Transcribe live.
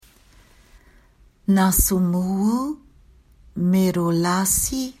Nasumuwu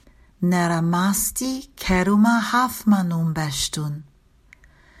merolasi neramasti keruma hafmanun beshtun.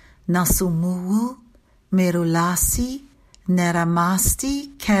 Nasumuwu merolasi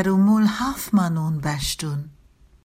neramasti kerumul hafmanun beshtun.